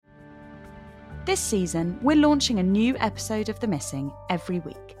This season, we're launching a new episode of The Missing every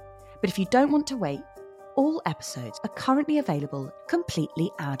week. But if you don't want to wait, all episodes are currently available completely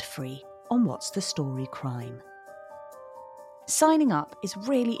ad-free on What's the Story Crime. Signing up is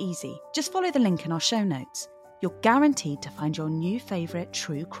really easy. Just follow the link in our show notes. You're guaranteed to find your new favourite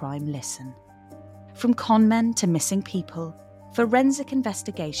true crime listen. From con men to missing people, forensic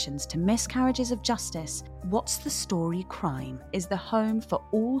investigations to miscarriages of justice, What's the Story Crime is the home for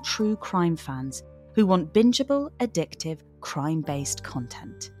all true crime fans who want bingeable, addictive, crime-based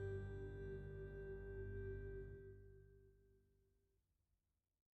content.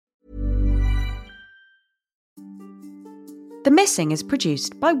 The Missing is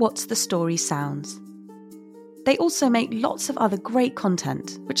produced by What's the Story Sounds. They also make lots of other great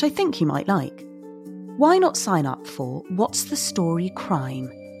content, which I think you might like. Why not sign up for What's the Story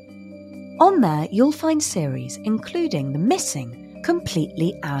Crime? On there, you'll find series including The Missing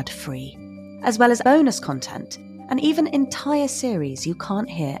completely ad-free, as well as bonus content and even entire series you can't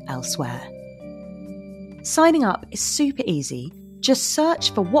hear elsewhere. Signing up is super easy. Just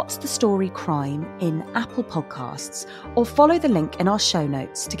search for What's the Story Crime in Apple Podcasts or follow the link in our show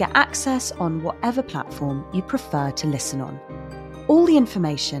notes to get access on whatever platform you prefer to listen on. All the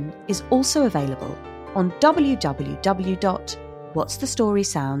information is also available on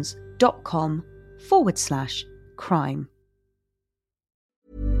www.whatsthestorysounds.com/crime.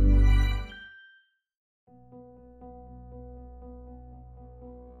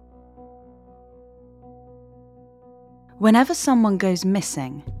 Whenever someone goes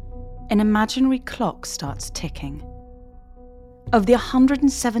missing, an imaginary clock starts ticking. Of the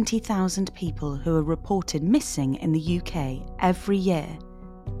 170,000 people who are reported missing in the UK every year,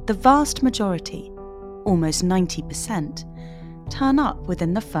 the vast majority, almost 90%, turn up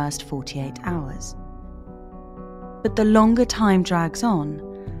within the first 48 hours. But the longer time drags on,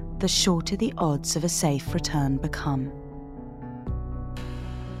 the shorter the odds of a safe return become.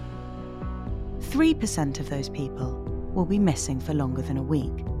 3% of those people will be missing for longer than a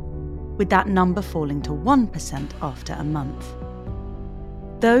week, with that number falling to 1% after a month.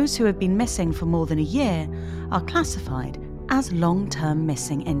 Those who have been missing for more than a year are classified as long-term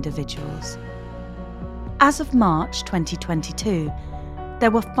missing individuals. As of March 2022,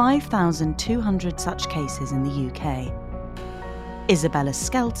 there were 5,200 such cases in the UK. Isabella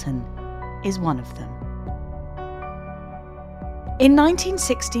Skelton is one of them. In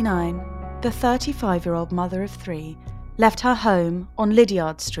 1969, the 35-year-old mother of three left her home on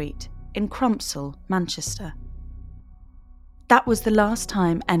Lydiard Street in Crumpsall, Manchester. That was the last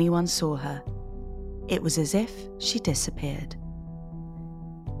time anyone saw her. It was as if she disappeared.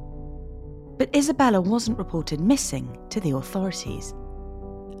 But Isabella wasn't reported missing to the authorities.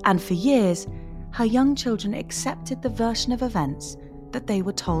 And for years, her young children accepted the version of events that they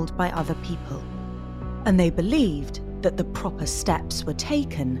were told by other people. And they believed that the proper steps were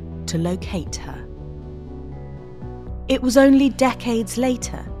taken to locate her. It was only decades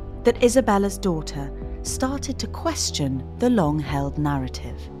later that Isabella's daughter started to question the long-held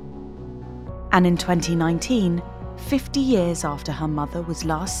narrative. And in 2019, 50 years after her mother was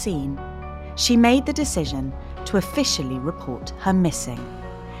last seen, she made the decision to officially report her missing,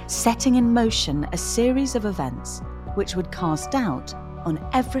 setting in motion a series of events which would cast doubt on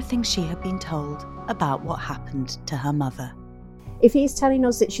everything she had been told about what happened to her mother. If he's telling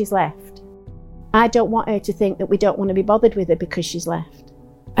us that she's left, I don't want her to think that we don't want to be bothered with her because she's left.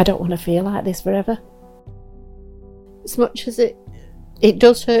 I don't want to feel like this forever. As much as it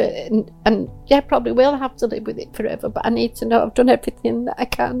does hurt, and yeah, probably will have to live with it forever, but I need to know I've done everything that I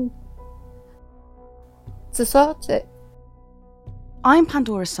can to sort it. I'm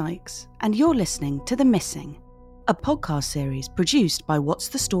Pandora Sykes, and you're listening to The Missing, a podcast series produced by What's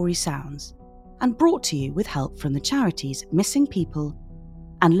the Story Sounds, and brought to you with help from the charities Missing People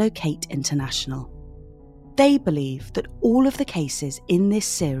and Locate International. They believe that all of the cases in this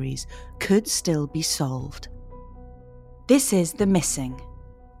series could still be solved. This is The Missing,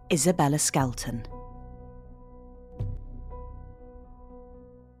 Isabella Skelton.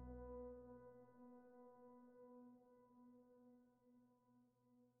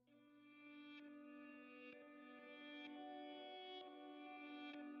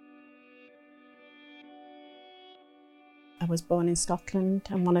 I was born in Scotland.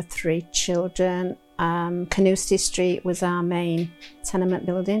 I'm one of three children. Canusty Street was our main tenement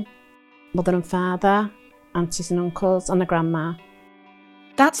building. Mother and father, aunties and uncles, and a grandma.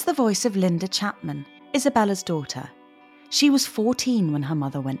 That's the voice of Linda Chapman, Isabella's daughter. She was 14 when her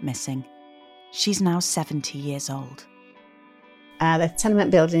mother went missing. She's now 70 years old. The tenement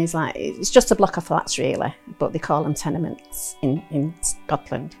building is it's just a block of flats really, but they call them tenements in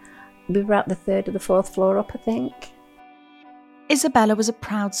Scotland. We were at the 3rd or the 4th floor up, I think. Isabella was a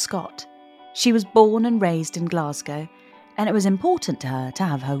proud Scot. She was born and raised in Glasgow, and it was important to her to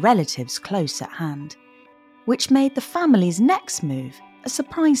have her relatives close at hand, which made the family's next move a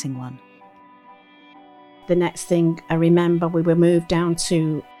surprising one. The next thing I remember, we were moved down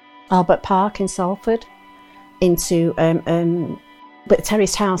to Albert Park in Salford, into but a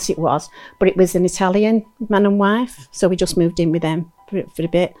terraced house it was, but it was an Italian man and wife, so we just moved in with them for a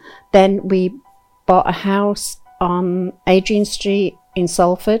bit. Then we bought a house on Adrian Street in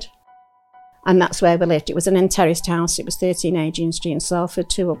Salford, and that's where we lived. It was an end terraced house. It was 13 Adrian Street in Salford,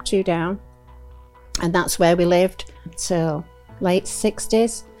 2 up, 2 down, and that's where we lived till late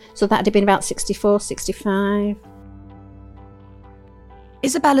 60s. So that had been about 64, 65.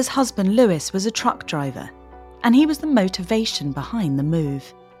 Isabella's husband Lewis was a truck driver, and he was the motivation behind the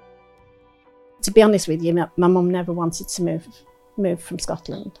move. To be honest with you, my mum never wanted to move from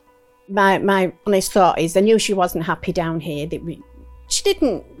Scotland. My honest thought is, I knew she wasn't happy down here. She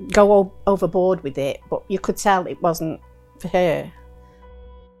didn't go overboard with it, but you could tell it wasn't for her.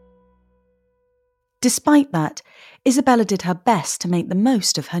 Despite that, Isabella did her best to make the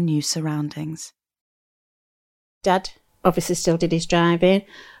most of her new surroundings. Dad obviously still did his driving.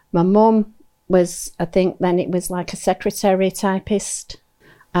 My mum was, I think then it was like a secretary typist.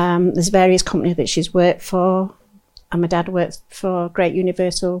 There's various companies that she's worked for, and my dad worked for Great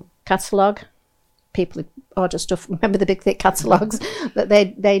Universal Catalogue. People order stuff, remember the big thick catalogues that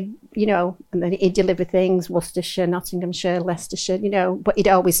they you know, and then he'd deliver things, Worcestershire, Nottinghamshire, Leicestershire, you know, but he'd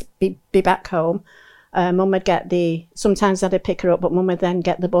always be back home. Mum would get sometimes I'd pick her up, but Mum would then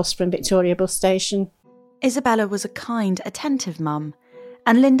get the bus from Victoria bus station. Isabella was a kind, attentive mum,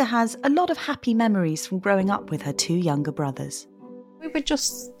 and Linda has a lot of happy memories from growing up with her 2 younger brothers. We were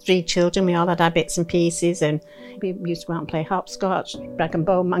just 3 children, we all had our bits and pieces, and we used to go out and play hopscotch, Rag and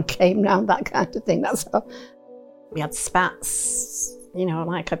Bone Man came round, that kind of thing, that's all. We had spats, you know,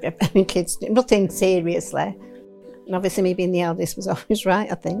 like having kids, nothing seriously. And obviously me being the eldest was always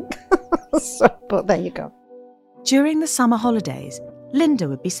right, I think. So, but there you go. During the summer holidays, Linda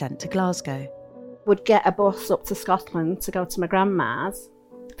would be sent to Glasgow. Would get a bus up to Scotland to go to my grandma's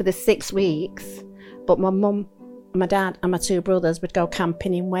for the 6 weeks, but my mum, my dad and my 2 brothers would go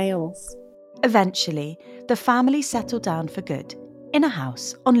camping in Wales. Eventually, the family settled down for good in a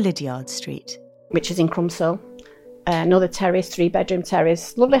house on Lydiard Street, which is in Crumsall. Another terrace, 3-bedroom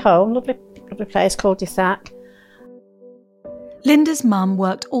terrace, lovely home, lovely place, cul-de-sac. Linda's mum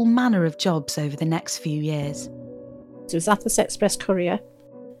worked all manner of jobs over the next few years. There was Athos Express Courier,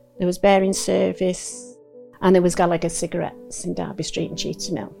 there was Bearing Service, and there was Gallagher Cigarettes in Derby Street and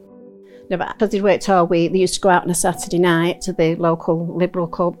Cheetham Mill. No, but because they worked all week, they used to go out on a Saturday night to the local Liberal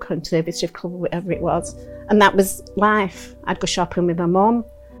Club, Conservative Club, whatever it was, and that was life. I'd go shopping with my mum.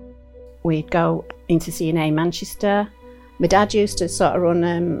 We'd go into C&A Manchester. My dad used to sort of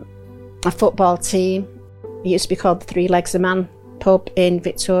run a football team. It used to be called the 3 Legs a Man pub in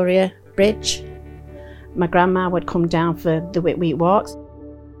Victoria Bridge. My grandma would come down for the Whitweek walks.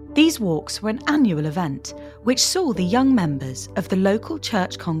 These walks were an annual event which saw the young members of the local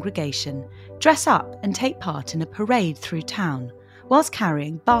church congregation dress up and take part in a parade through town whilst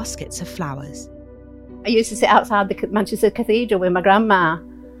carrying baskets of flowers. I used to sit outside the Manchester Cathedral with my grandma,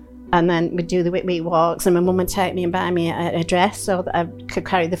 and then we'd do the Whitweek walks, and my mum would take me and buy me a dress so that I could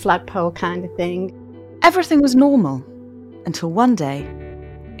carry the flagpole kind of thing. Everything was normal until one day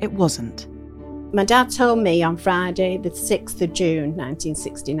it wasn't. My dad told me on Friday the 6th of June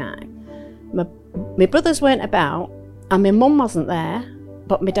 1969. My brothers weren't about and my mum wasn't there,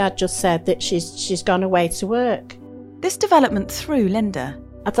 but my dad just said that she's gone away to work. This development threw Linda.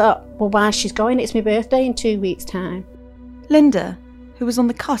 I thought, well, why she's going? It's my birthday in 2 weeks' time. Linda, who was on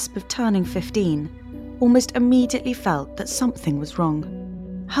the cusp of turning 15, almost immediately felt that something was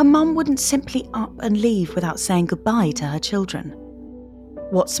wrong. Her mum wouldn't simply up and leave without saying goodbye to her children.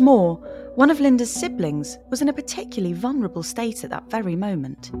 What's more, one of Linda's siblings was in a particularly vulnerable state at that very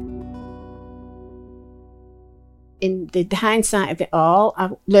moment. In the hindsight of it all, I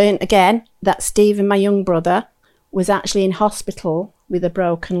learned again that Stephen, my young brother, was actually in hospital with a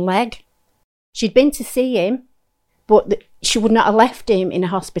broken leg. She'd been to see him, but she would not have left him in a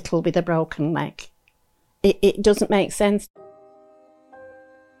hospital with a broken leg. It doesn't make sense.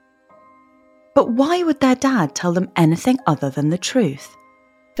 But why would their dad tell them anything other than the truth?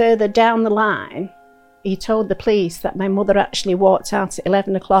 Further down the line, he told the police that my mother actually walked out at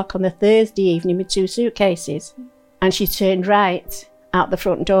 11 o'clock on the Thursday evening with 2 suitcases, and she turned right out the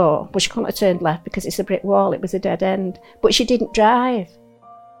front door, but she couldn't have turned left because it's a brick wall, it was a dead end, but she didn't drive.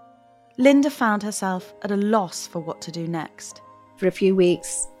 Linda found herself at a loss for what to do next. For a few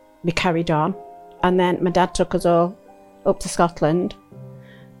weeks, we carried on. And then my dad took us all up to Scotland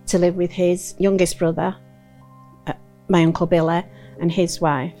to live with his youngest brother, my Uncle Billy, and his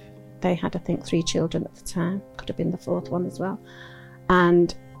wife. They had, I think, 3 children at the time. Could have been the 4th one as well.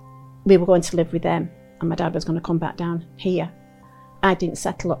 And we were going to live with them, and my dad was going to come back down here. I didn't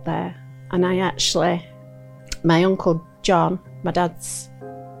settle up there. And my Uncle John, my dad's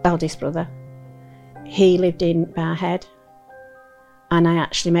eldest brother, he lived in Barrhead. And I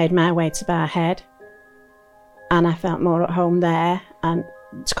actually made my way to Barrhead. And I felt more at home there. And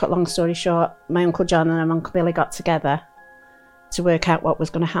to cut long story short, my Uncle John and my Uncle Billy got together to work out what was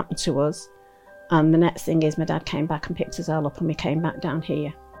going to happen to us. And the next thing is my dad came back and picked us all up, and we came back down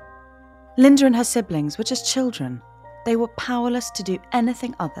here. Linda and her siblings were just children. They were powerless to do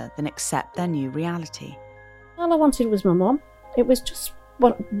anything other than accept their new reality. All I wanted was my mum. It was just,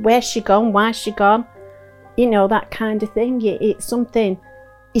 where's she gone? Why's she gone? You know, that kind of thing. It's something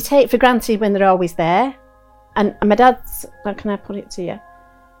you take for granted when they're always there. And my dad's, how can I put it to you?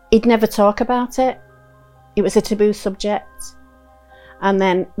 He'd never talk about it. It was a taboo subject. And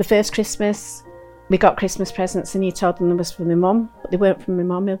then the first Christmas, we got Christmas presents, and he told them they was for my mum, but they weren't from my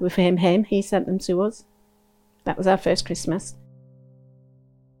mum, they were for him. He sent them to us. That was our first Christmas.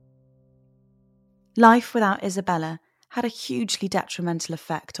 Life without Isabella had a hugely detrimental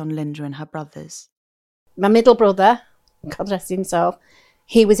effect on Linda and her brothers. My middle brother, God rest himself,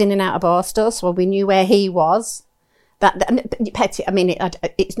 he was in and out of Borstal, so we knew where he was. Petty, I mean,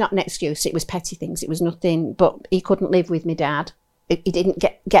 it's not an excuse, it was petty things, it was nothing, but he couldn't live with my dad. He didn't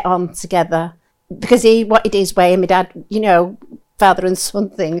get on together, because what it is, way, and my dad, you know, father and son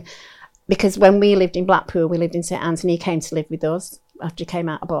thing, because when we lived in Blackpool, we lived in St Anne's, and he came to live with us after he came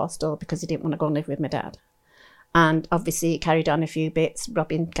out of Borstal, because he didn't want to go and live with my dad. And obviously he carried on a few bits,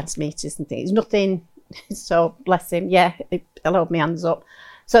 robbing gas meters and things, nothing. So bless him, yeah, I'll hold my hands up.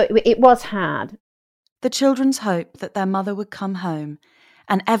 So it was hard. The children's hope that their mother would come home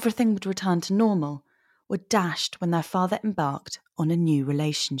and everything would return to normal were dashed when their father embarked on a new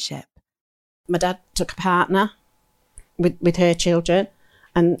relationship. My dad took a partner with her children,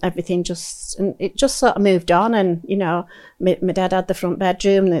 and everything just sort of moved on. And, you know, my dad had the front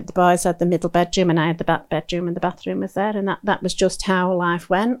bedroom, the boys had the middle bedroom, and I had the back bedroom, and the bathroom was there, and that was just how life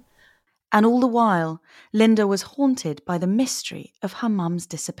went. And all the while, Linda was haunted by the mystery of her mum's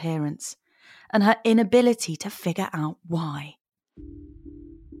disappearance and her inability to figure out why.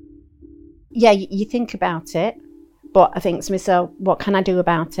 Yeah, you think about it, but I think to myself, what can I do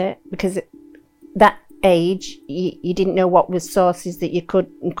about it? Because at that age, you didn't know what was sources that you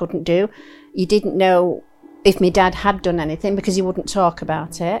could and couldn't do. You didn't know if my dad had done anything, because he wouldn't talk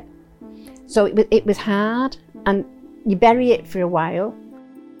about it. So it was hard, and you bury it for a while.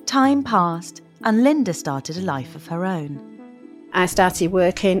 Time passed, and Linda started a life of her own. I started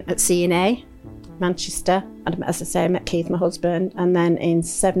working at C&A, Manchester, and as I say, I met Keith, my husband, and then in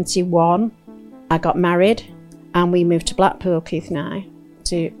 71, I got married, and we moved to Blackpool, Keith and I,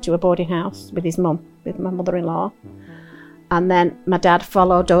 to a boarding house with his mum, with my mother-in-law. And then my dad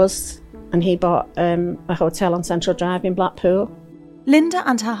followed us, and he bought a hotel on Central Drive in Blackpool. Linda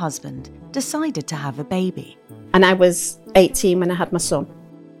and her husband decided to have a baby. And I was 18 when I had my son.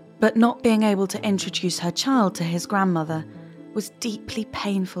 But not being able to introduce her child to his grandmother was deeply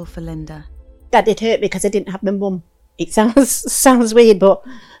painful for Linda. That did hurt me because I didn't have my mum. It sounds weird, but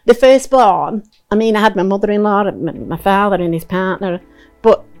the firstborn, I mean, I had my mother-in-law, my father and his partner,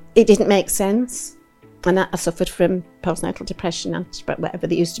 but it didn't make sense. And I suffered from postnatal depression, and whatever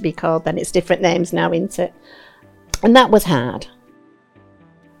they used to be called then. It's different names now, isn't it? And that was hard.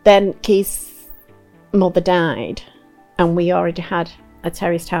 Then Keith's mother died, and we already had a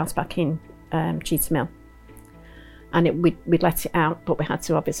terraced house back in Cheetham Mill. And we'd let it out, but we had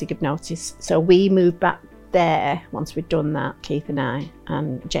to obviously give notice. So we moved back there once we'd done that, Keith and I,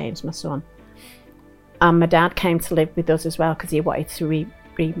 and James, my son. And my dad came to live with us as well, because he wanted to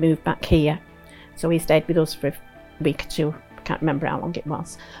move back here. So he stayed with us for a week or two. I can't remember how long it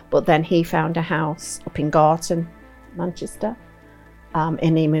was. But then he found a house up in Gorton, Manchester.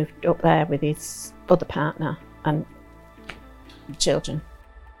 And he moved up there with his other partner and children.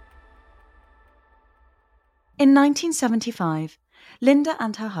 In 1975, Linda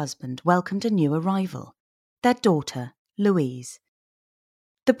and her husband welcomed a new arrival, their daughter, Louise.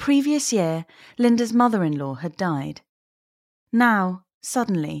 The previous year, Linda's mother-in-law had died. Now,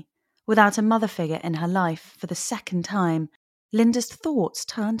 suddenly, without a mother figure in her life for the second time, Linda's thoughts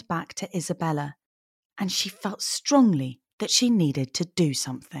turned back to Isabella, and she felt strongly that she needed to do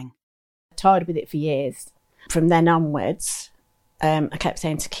something. I toyed with it for years. From then onwards, I kept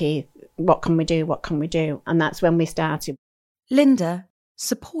saying to Keith, what can we do? What can we do? And that's when we started. Linda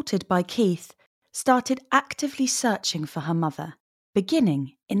supported by Keith, started actively searching for her mother,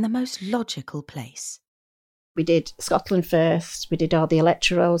 beginning in the most logical place. We did Scotland first. We did all the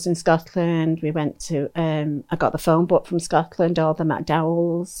electorals in Scotland. We went to, I got the phone book from Scotland, all the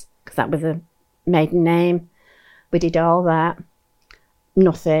McDowells, because that was a maiden name. We did all that.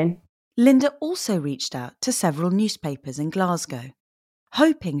 Nothing. Linda also reached out to several newspapers in Glasgow,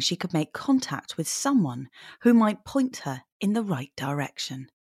 hoping she could make contact with someone who might point her in the right direction.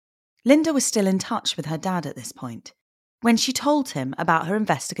 Linda was still in touch with her dad at this point. When she told him about her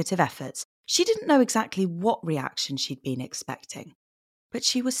investigative efforts, she didn't know exactly what reaction she'd been expecting, but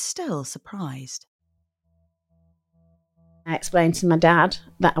she was still surprised. I explained to my dad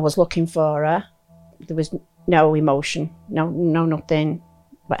that I was looking for her. There was no emotion, no nothing,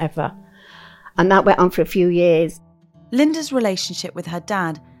 whatever. And that went on for a few years. Linda's relationship with her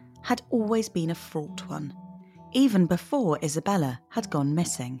dad had always been a fraught one, even before Isabella had gone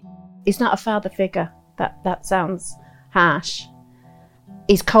missing. He's not a father figure. That sounds harsh.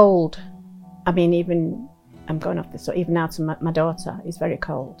 He's cold. I mean, even, I'm going off this, so even now to my daughter, he's very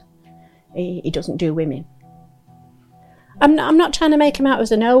cold. He doesn't do women. I'm not trying to make him out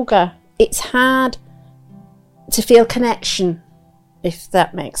as an ogre. It's hard to feel connection, if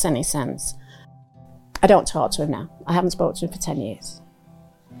that makes any sense. I don't talk to him now. I haven't spoken to him for 10 years.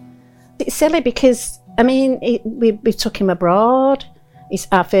 It's silly because, I mean, we took him abroad. It's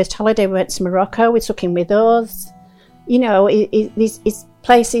our first holiday, we went to Morocco, we took him with us. You know, his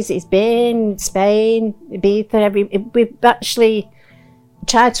places he's been, Spain, Ibiza, we've actually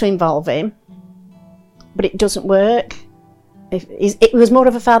tried to involve him, but it doesn't work. It was more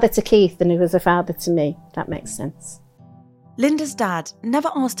of a father to Keith than he was a father to me, if that makes sense. Linda's dad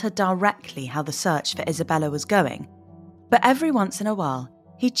never asked her directly how the search for Isabella was going, but every once in a while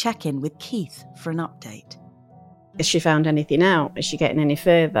he'd check in with Keith for an update. Has she found anything out? Is she getting any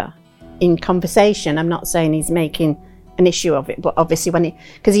further? In conversation, I'm not saying he's making an issue of it, but obviously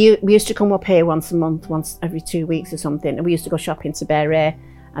because we used to come up here once a month, once every 2 weeks or something, and we used to go shopping to Beret.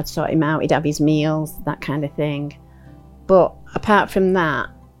 I'd sort him out, he'd have his meals, that kind of thing. But apart from that,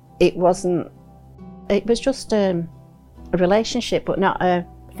 it was just a relationship, but not a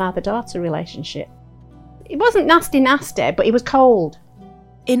father-daughter relationship. It wasn't nasty, but it was cold.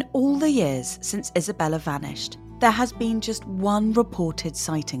 In all the years since Isabella vanished, there has been just one reported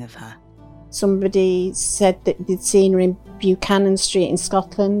sighting of her. Somebody said that they'd seen her in Buchanan Street in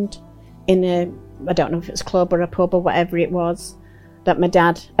Scotland, in I don't know if it was a club or a pub or whatever it was, that my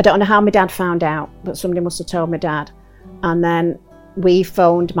dad, I don't know how my dad found out, but somebody must have told my dad. And then we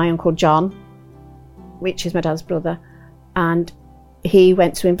phoned my Uncle John, which is my dad's brother, and he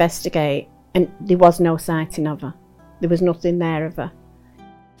went to investigate, and there was no sighting of her. There was nothing there of her.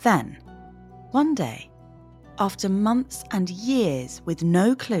 Then, one day, after months and years with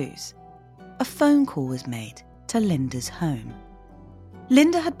no clues, a phone call was made to Linda's home.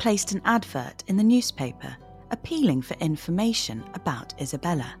 Linda had placed an advert in the newspaper appealing for information about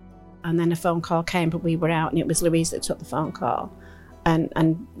Isabella. And then a phone call came, but we were out, and it was Louise that took the phone call. And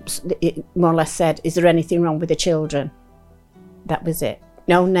it more or less said, is there anything wrong with the children? That was it.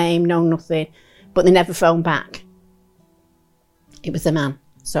 No name, no nothing. But they never phoned back. It was a man.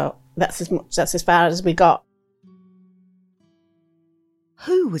 So that's as far as we got.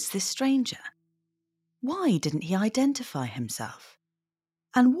 Who was this stranger? Why didn't he identify himself?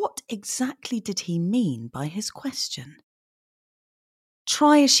 And what exactly did he mean by his question?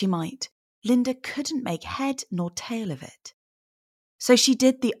 Try as she might, Linda couldn't make head nor tail of it. So she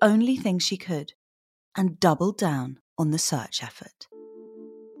did the only thing she could and doubled down on the search effort.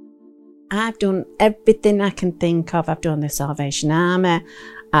 I've done everything I can think of. I've done the Salvation Army,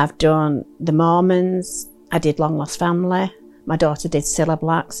 I've done the Mormons, I did Long Lost Family, my daughter did Cilla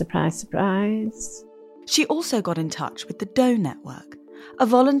Black, surprise, surprise. She also got in touch with the Doe Network, a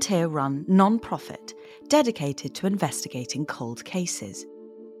volunteer-run non-profit dedicated to investigating cold cases.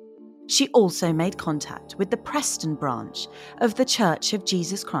 She also made contact with the Preston branch of the Church of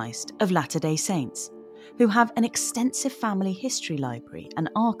Jesus Christ of Latter-day Saints, who have an extensive family history library and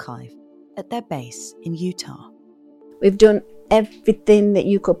archive at their base in Utah. We've done everything that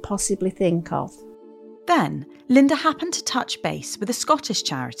you could possibly think of. Then, Linda happened to touch base with a Scottish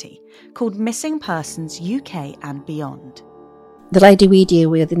charity called Missing Persons UK and Beyond. The lady we deal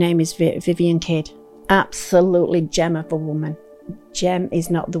with, the name is Vivian Kidd. Absolutely gem of a woman. Gem is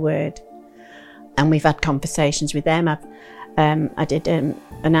not the word. And we've had conversations with them. I did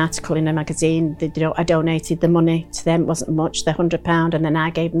an article in a magazine. I donated the money to them. It wasn't much, the £100, and then I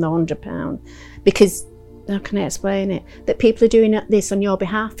gave them the £100. Because, how can I explain it? That people are doing this on your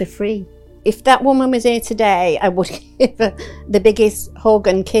behalf for free. If that woman was here today, I would give her the biggest hug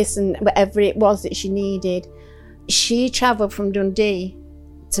and kiss and whatever it was that she needed. She travelled from Dundee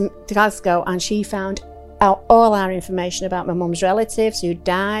to Glasgow, and she found out all our information about my mum's relatives, who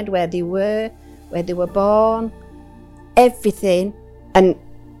died, where they were born, everything. And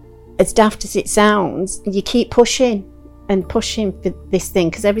as daft as it sounds, you keep pushing and pushing for this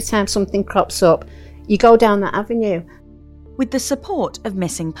thing, because every time something crops up, you go down that avenue. With the support of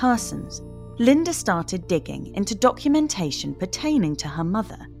Missing Persons, Linda started digging into documentation pertaining to her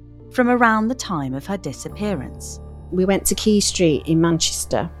mother from around the time of her disappearance. We went to Key Street in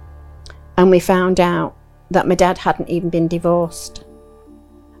Manchester, and we found out that my dad hadn't even been divorced.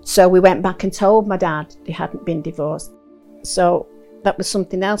 So we went back and told my dad he hadn't been divorced. So that was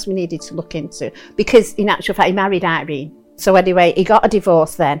something else we needed to look into, because in actual fact he married Irene. So anyway, he got a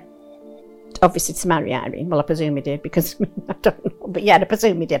divorce then, obviously to marry Irene. Well, I presume he did, because I don't know, but yeah, I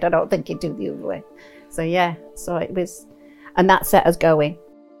presume he did. I don't think he'd do the other way. So yeah, so it was, and that set us going.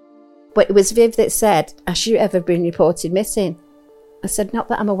 But it was Viv that said, "Has you ever been reported missing?" I said, "Not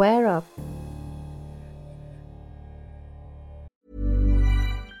that I'm aware of."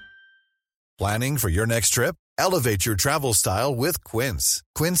 Planning for your next trip? Elevate your travel style with Quince.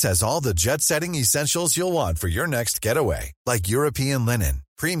 Quince has all the jet-setting essentials you'll want for your next getaway, like European linen,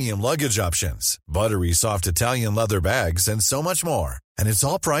 premium luggage options, buttery soft Italian leather bags, and so much more. And it's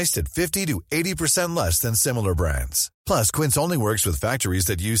all priced at 50 to 80% less than similar brands. Plus, Quince only works with factories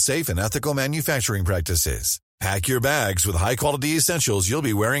that use safe and ethical manufacturing practices. Pack your bags with high-quality essentials you'll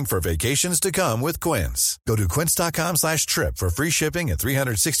be wearing for vacations to come with Quince. Go to quince.com/trip for free shipping and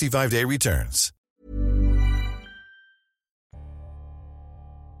 365-day returns.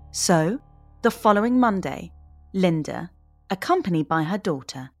 So, the following Monday, Linda, accompanied by her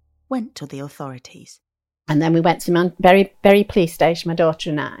daughter, went to the authorities. And then we went to Bury police station, my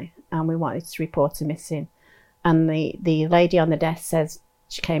daughter and I, and we wanted to report her missing. And the lady on the desk says,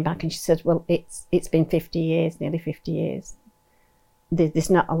 she came back and she said, "Well, it's been 50 years, nearly 50 years. There's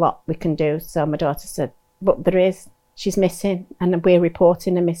not a lot we can do." So my daughter said, "But there is. She's missing, and we're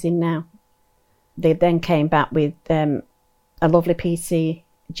reporting her missing now." They then came back with a lovely PC,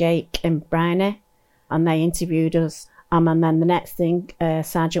 Jake and Bryony, and they interviewed us. And then the next thing,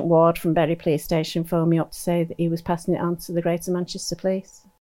 Sergeant Ward from Bury Police Station phoned me up to say that he was passing it on to the Greater Manchester Police.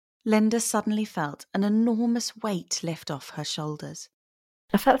 Linda suddenly felt an enormous weight lift off her shoulders.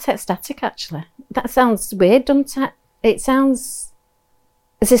 I felt ecstatic, actually. That sounds weird, doesn't it? It sounds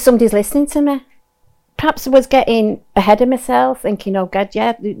as if somebody's listening to me. Perhaps I was getting ahead of myself, thinking, "Oh God,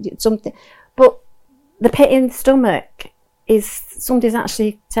 yeah, something." But the pit in the stomach is somebody's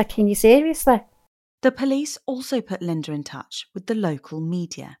actually taking you seriously. The police also put Linda in touch with the local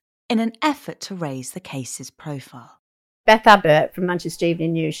media in an effort to raise the case's profile. Beth Abbott from Manchester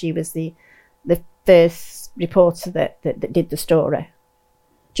Evening News, she was the first reporter that did the story.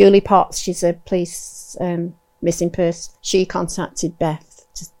 Julie Potts, she's a police missing person. She contacted Beth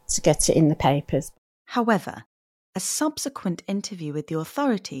to get it in the papers. However, a subsequent interview with the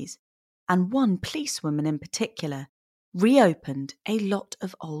authorities, and one policewoman in particular, reopened a lot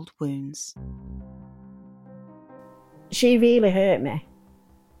of old wounds. She really hurt me,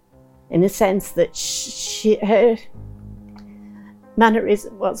 in the sense that her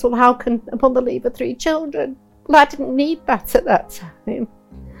mannerism was, "Well, how can a mother leave her 3 children? Well, I didn't need that at that time."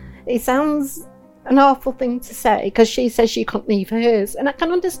 It sounds an awful thing to say, because she says she couldn't leave hers, and I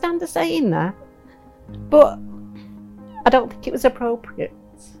can understand her saying that, but I don't think it was appropriate.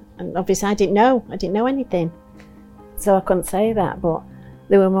 And obviously I didn't know anything, so I couldn't say that. But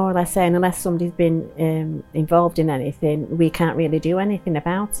they were more or less saying, unless somebody's been involved in anything, we can't really do anything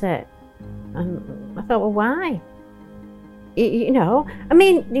about it. And I thought, well, why? You know, I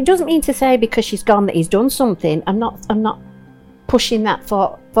mean, it doesn't mean to say because she's gone that he's done something. I'm not pushing that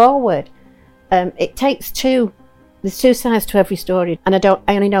forward. It takes two. There's 2 sides to every story, and I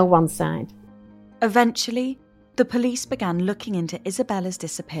only know one side. Eventually, the police began looking into Isabella's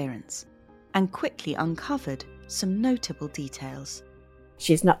disappearance and quickly uncovered some notable details.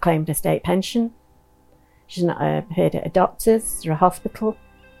 She's not claimed a state pension. She's not heard at a doctor's or a hospital.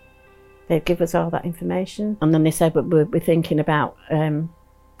 They'd give us all that information. And then they said we're thinking about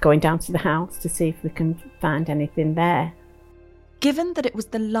going down to the house to see if we can find anything there. Given that it was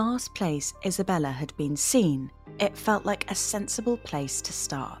the last place Isabella had been seen, it felt like a sensible place to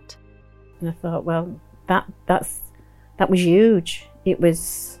start. And I thought, well, that was huge.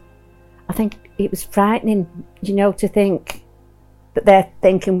 I think it was frightening, to think that they're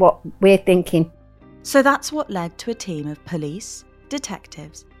thinking what we're thinking. So that's what led to a team of police,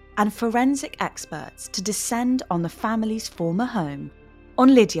 detectives, and forensic experts to descend on the family's former home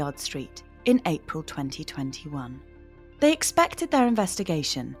on Lydiard Street in April 2021. They expected their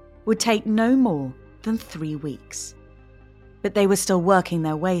investigation would take no more than 3 weeks. But they were still working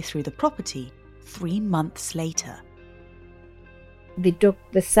their way through the property 3 months later. They dug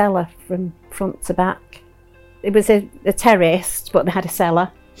the cellar from front to back. It was a terrace, but they had a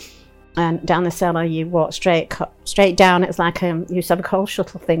cellar. And down the cellar, you walk straight down. It's like you used to have a coal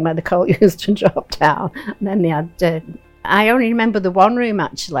shuttle thing where the coal used to drop down. And then they had, I only remember the one room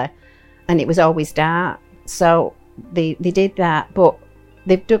actually, and it was always dark. So they did that, but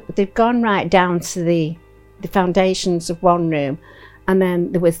they've gone right down to the foundations of one room, and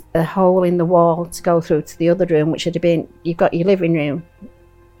then there was a hole in the wall to go through to the other room, which would have been, you've got your living room,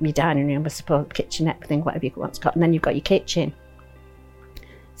 your dining room, I suppose, kitchen, everything, whatever you want to call it, and then you've got your kitchen.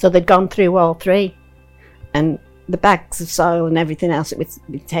 So they'd gone through all three, and the bags of soil and everything else that would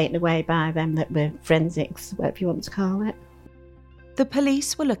be taken away by them that were forensics, whatever you want to call it. The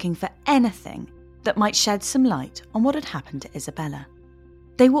police were looking for anything that might shed some light on what had happened to Isabella.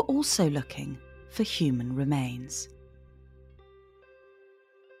 They were also looking for human remains.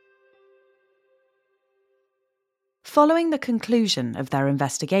 Following the conclusion of their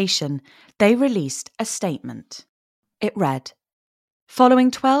investigation, they released a statement. It read,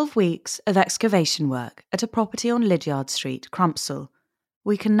 "Following 12 weeks of excavation work at a property on Lydiard Street, Crumpsall,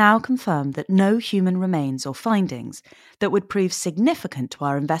 we can now confirm that no human remains or findings that would prove significant to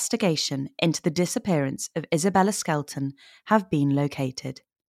our investigation into the disappearance of Isabella Skelton have been located.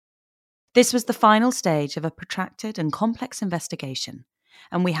 This was the final stage of a protracted and complex investigation,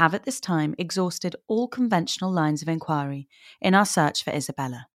 and we have at this time exhausted all conventional lines of inquiry in our search for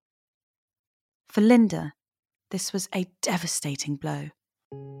Isabella." For Linda, this was a devastating blow.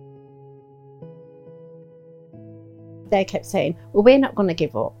 They kept saying, well, we're not going to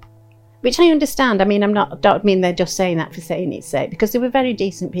give up, which I understand. I mean, don't mean they're just saying that for saying its sake, because they were very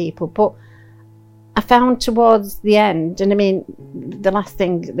decent people. But I found towards the end, and I mean, the last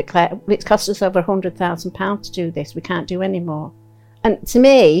thing that Claire, it cost us over £100,000 to do this. We can't do any more. And to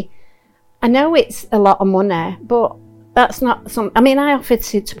me, I know it's a lot of money, but that's not some. I mean, I offered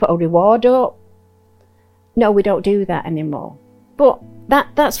to put a reward up. No, we don't do that anymore. But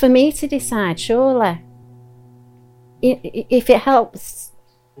that's for me to decide, surely. If it helps.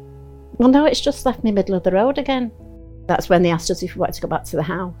 Well, no, it's just left me middle of the road again. That's when they asked us if we wanted to go back to the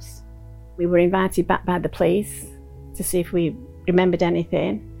house. We were invited back by the police to see if we remembered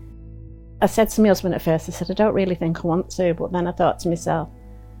anything. I said to my husband at first, I said, I don't really think I want to, but then I thought to myself,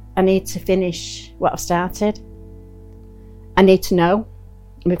 I need to finish what I've started. I need to know.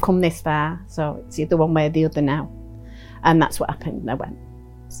 We've come this far, so it's either one way or the other now. And that's what happened, and I went.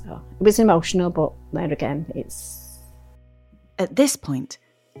 So it was emotional, but there again, it's... At this point,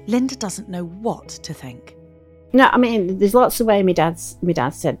 Linda doesn't know what to think. No, I mean, there's lots of ways my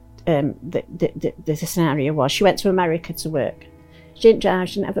dad said the scenario was. She went to America to work. She didn't drive,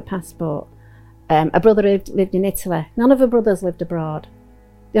 she didn't have a passport. Her brother lived in Italy. None of her brothers lived abroad.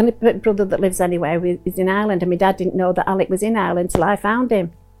 The only brother that lives anywhere is in Ireland, and my dad didn't know that Alec was in Ireland till I found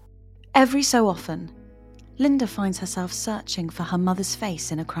him. Every so often, Linda finds herself searching for her mother's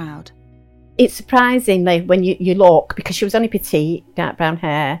face in a crowd. It's surprising when you look, because she was only petite, dark brown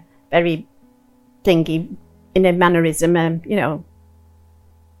hair, very thingy in her mannerism,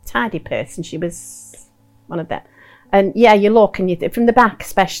 tidy person. She was one of them. And yeah, you look and from the back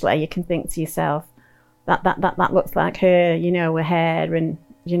especially, you can think to yourself, that looks like her, her hair and,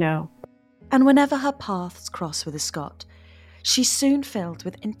 And whenever her paths cross with a Scot, she's soon filled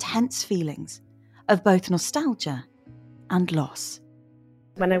with intense feelings of both nostalgia and loss.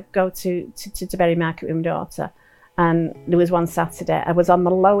 When I go to Berry Market with my daughter, and there was one Saturday, I was on the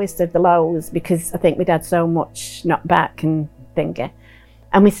lowest of the lows because I think we'd had so much knocked back and thingy.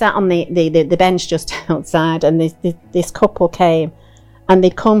 And we sat on the bench just outside, and this couple came, and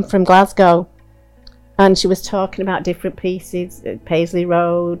they'd come from Glasgow, and she was talking about different pieces, Paisley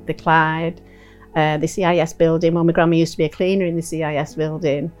Road, the Clyde, the CIS building. Well, my grandma used to be a cleaner in the CIS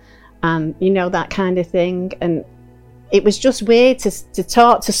building, and that kind of thing. And it was just weird to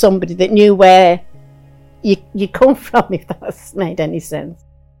talk to somebody that knew where you come from, if that's made any sense.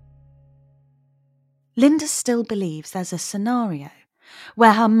 Linda still believes there's a scenario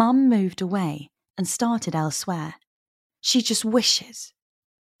where her mum moved away and started elsewhere. She just wishes,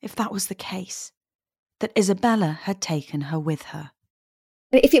 if that was the case, that Isabella had taken her with her.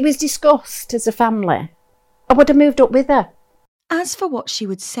 If it was discussed as a family, I would have moved up with her. As for what she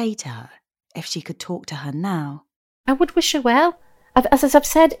would say to her, if she could talk to her now, I would wish her well. As I've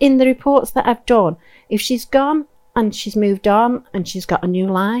said in the reports that I've done, if she's gone and she's moved on and she's got a new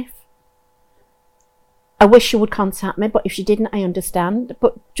life, I wish she would contact me, but if she didn't, I understand.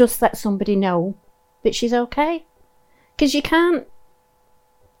 But just let somebody know that she's okay. Because you can't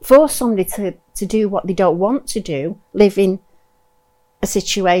force somebody to do what they don't want to do, live in a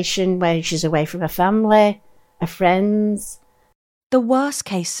situation where she's away from her family, her friends. The worst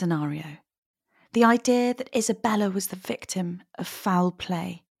case scenario, the idea that Isabella was the victim of foul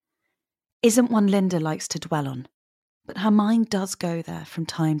play, isn't one Linda likes to dwell on, but her mind does go there from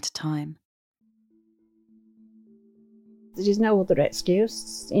time to time. There's no other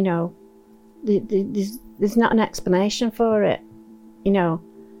excuse, you know. There's not an explanation for it, you know.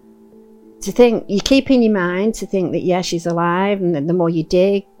 To think, you keep in your mind to think that, yeah, she's alive, and the more you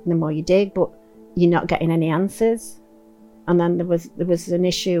dig, but you're not getting any answers. And then there was an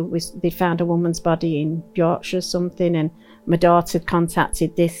issue, they found a woman's body in Yorkshire or something, and my daughter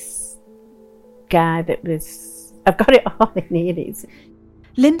contacted this guy that was, I've got it all in here.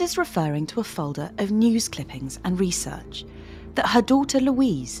 Linda's referring to a folder of news clippings and research that her daughter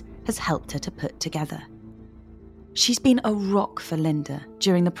Louise has helped her to put together. She's been a rock for Linda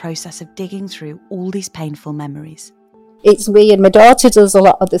during the process of digging through all these painful memories. It's weird, my daughter does a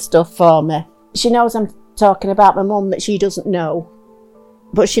lot of the stuff for me. She knows I'm talking about my mum that she doesn't know,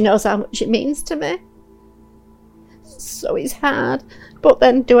 but she knows how much it means to me. So it's hard, but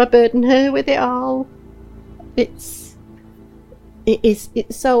then do I burden her with it all? It's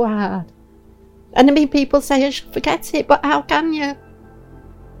so hard. And I mean, people say I should forget it, but how can you?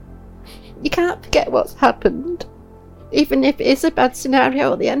 You can't forget what's happened. Even if it is a bad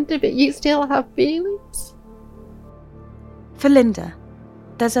scenario at the end of it, you still have feelings. For Linda,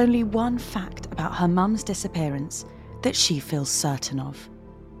 there's only one fact about her mum's disappearance that she feels certain of.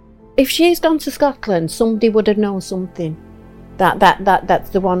 If she's gone to Scotland, somebody would have known something. That's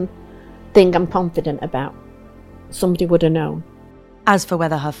the one thing I'm confident about. Somebody would have known. As for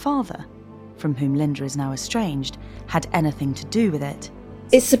whether her father, from whom Linda is now estranged, had anything to do with it,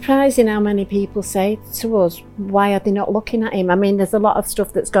 it's surprising how many people say to us, why are they not looking at him? I mean, there's a lot of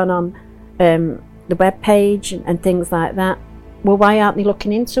stuff that's gone on the webpage and things like that. Well, why aren't they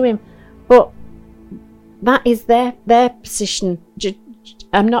looking into him? But that is their position.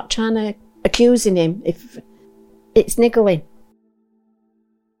 I'm not trying to accusing him if it's niggling.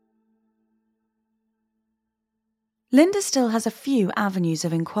 Linda still has a few avenues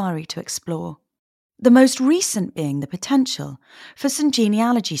of inquiry to explore. The most recent being the potential for some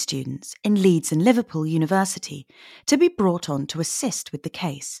genealogy students in Leeds and Liverpool University to be brought on to assist with the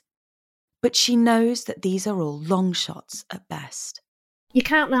case. But she knows that these are all long shots at best. You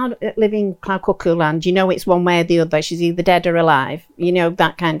can't now live in Cloud Cuckoo land. You know it's one way or the other. She's either dead or alive, you know,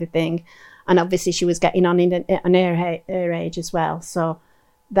 that kind of thing. And obviously she was getting on in her age as well. So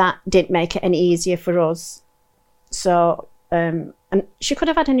that didn't make it any easier for us. So, and she could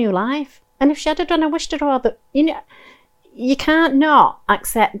have had a new life. And if she had done, I wished her all that, you know, you can't not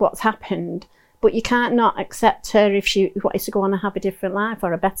accept what's happened, but you can't not accept her if she wanted to go on and have a different life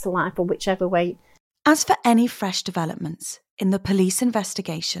or a better life or whichever way. As for any fresh developments in the police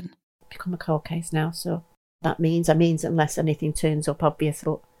investigation, It's become a cold case now, so that means unless anything turns up obvious,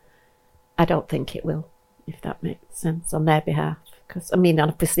 but I don't think it will, if that makes sense on their behalf. Because, I mean,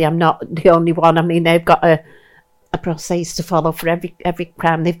 obviously I'm not the only one. I mean, they've got a process to follow for every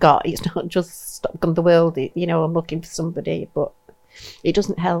crime they've got. It's not just stop gun the world, you know, I'm looking for somebody, but it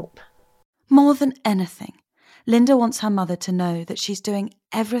doesn't help. More than anything, Linda wants her mother to know that she's doing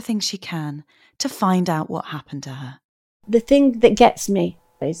everything she can to find out what happened to her. The thing that gets me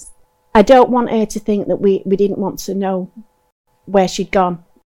is I don't want her to think that we didn't want to know where she'd gone.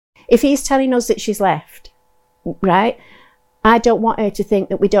 If he's telling us that she's left, right, I don't want her to think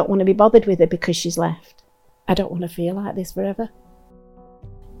that we don't want to be bothered with her because she's left. I don't want to feel like this forever.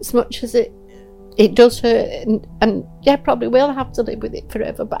 As much as it does hurt, and yeah, probably will have to live with it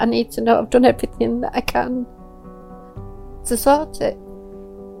forever, but I need to know I've done everything that I can to sort it.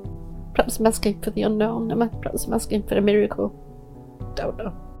 Perhaps I'm asking for the unknown, perhaps I'm asking for a miracle. Don't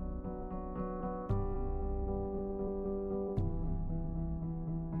know.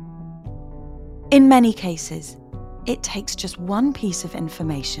 In many cases, it takes just one piece of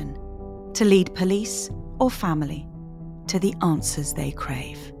information to lead police or family to the answers they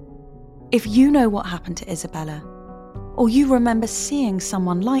crave. If you know what happened to Isabella, or you remember seeing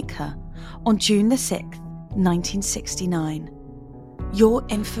someone like her on June the 6th, 1969, your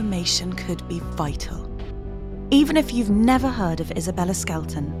information could be vital. Even if you've never heard of Isabella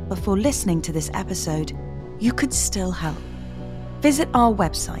Skelton before listening to this episode, you could still help. Visit our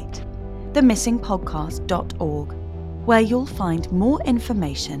website, themissingpodcast.org, where you'll find more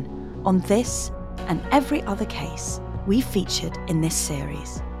information on this and every other case we featured in this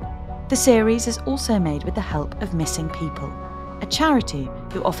series. The series is also made with the help of Missing People, a charity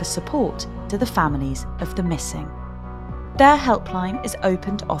who offers support to the families of the missing. Their helpline is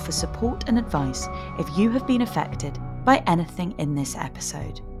open to offer support and advice if you have been affected by anything in this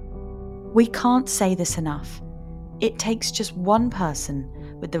episode. We can't say this enough. It takes just one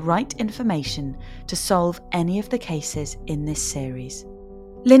person with the right information to solve any of the cases in this series.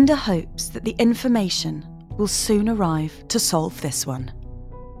 Linda hopes that the information will soon arrive to solve this one.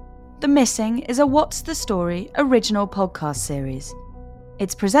 The Missing is a What's the Story original podcast series.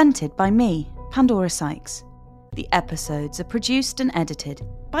 It's presented by me, Pandora Sykes. The episodes are produced and edited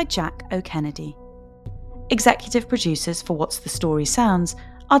by Jack O'Kennedy. Executive producers for What's the Story Sounds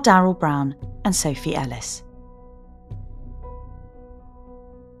are Daryl Brown and Sophie Ellis.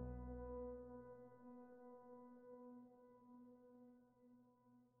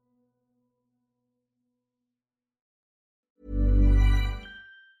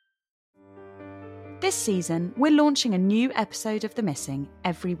 This season, we're launching a new episode of The Missing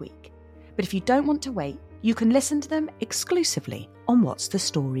every week. But if you don't want to wait, you can listen to them exclusively on What's the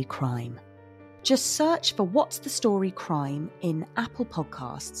Story Crime. Just search for What's the Story Crime in Apple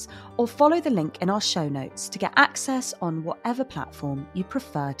Podcasts or follow the link in our show notes to get access on whatever platform you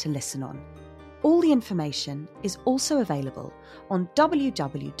prefer to listen on. All the information is also available on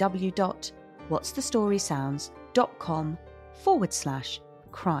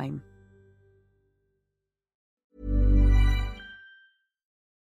www.whatsthestorysounds.com/crime.